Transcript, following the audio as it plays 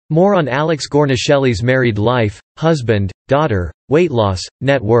More on Alex Guarnaschelli's married life, husband, daughter, weight loss,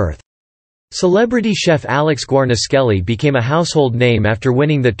 net worth. Celebrity chef Alex Guarnaschelli became a household name after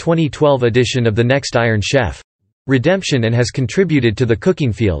winning the 2012 edition of the Next Iron Chef Redemption and has contributed to the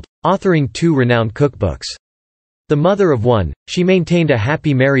cooking field, authoring 2 renowned cookbooks. The mother of one, she maintained a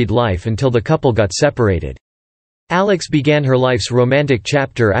happy married life until the couple got separated. Alex began her life's romantic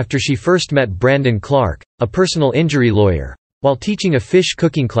chapter after she first met Brandon Clark, a personal injury lawyer, while teaching a fish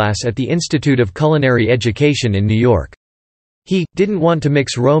cooking class at the Institute of Culinary Education in New York. He didn't want to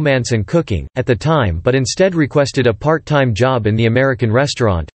mix romance and cooking at the time but instead requested a part-time job in the American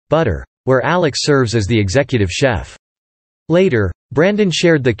restaurant, Butter, where Alex serves as the executive chef. Later, Brandon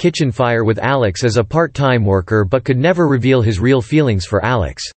shared the kitchen fire with Alex as a part-time worker but could never reveal his real feelings for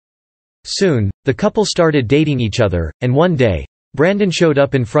Alex. Soon, the couple started dating each other, and one day, Brandon showed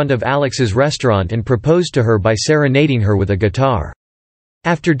up in front of Alex's restaurant and proposed to her by serenading her with a guitar.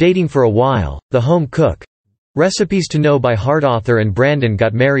 After dating for a while, the home cook Recipes to Know by heart author and Brandon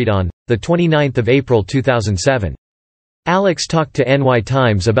got married on 29 April 2007. Alex talked to NY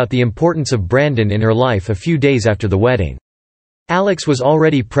Times about the importance of Brandon in her life a few days after the wedding. Alex was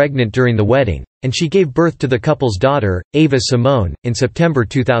already pregnant during the wedding, and she gave birth to the couple's daughter, Ava Simone, in September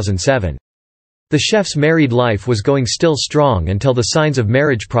 2007. The chef's married life was going still strong until the signs of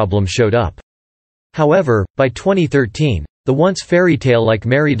marriage problems showed up. However, by 2013, the once fairy tale-like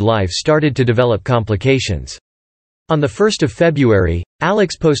married life started to develop complications. On 1 February,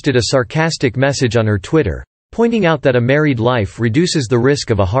 Alex posted a sarcastic message on her Twitter, pointing out that a married life reduces the risk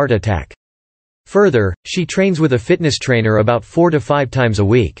of a heart attack. Further, she trains with a fitness trainer about 4 to 5 times a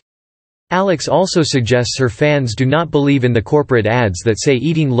week. Alex also suggests her fans do not believe in the corporate ads that say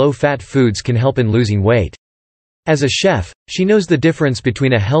eating low-fat foods can help in losing weight. As a chef, she knows the difference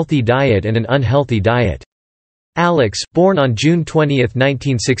between a healthy diet and an unhealthy diet. Alex, born on June 20,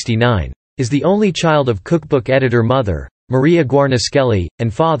 1969, is the only child of cookbook editor mother, Maria Guarnaschelli,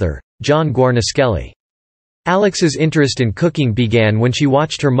 and father, John Guarnaschelli. Alex's interest in cooking began when she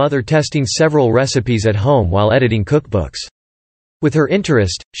watched her mother testing several recipes at home while editing cookbooks. With her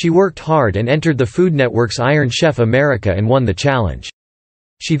interest, she worked hard and entered the Food Network's Iron Chef America and won the challenge.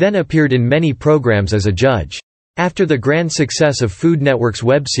 She then appeared in many programs as a judge. After the grand success of Food Network's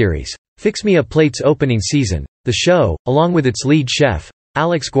web series, Fix Me a Plate's opening season, the show, along with its lead chef,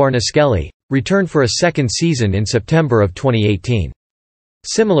 Alex Guarnaschelli, returned for a second season in September of 2018.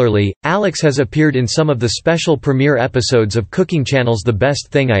 Similarly, Alex has appeared in some of the special premiere episodes of Cooking Channel's The Best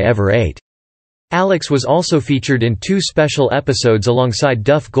Thing I Ever Ate. Alex was also featured in 2 special episodes alongside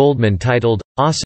Duff Goldman titled, Awesome.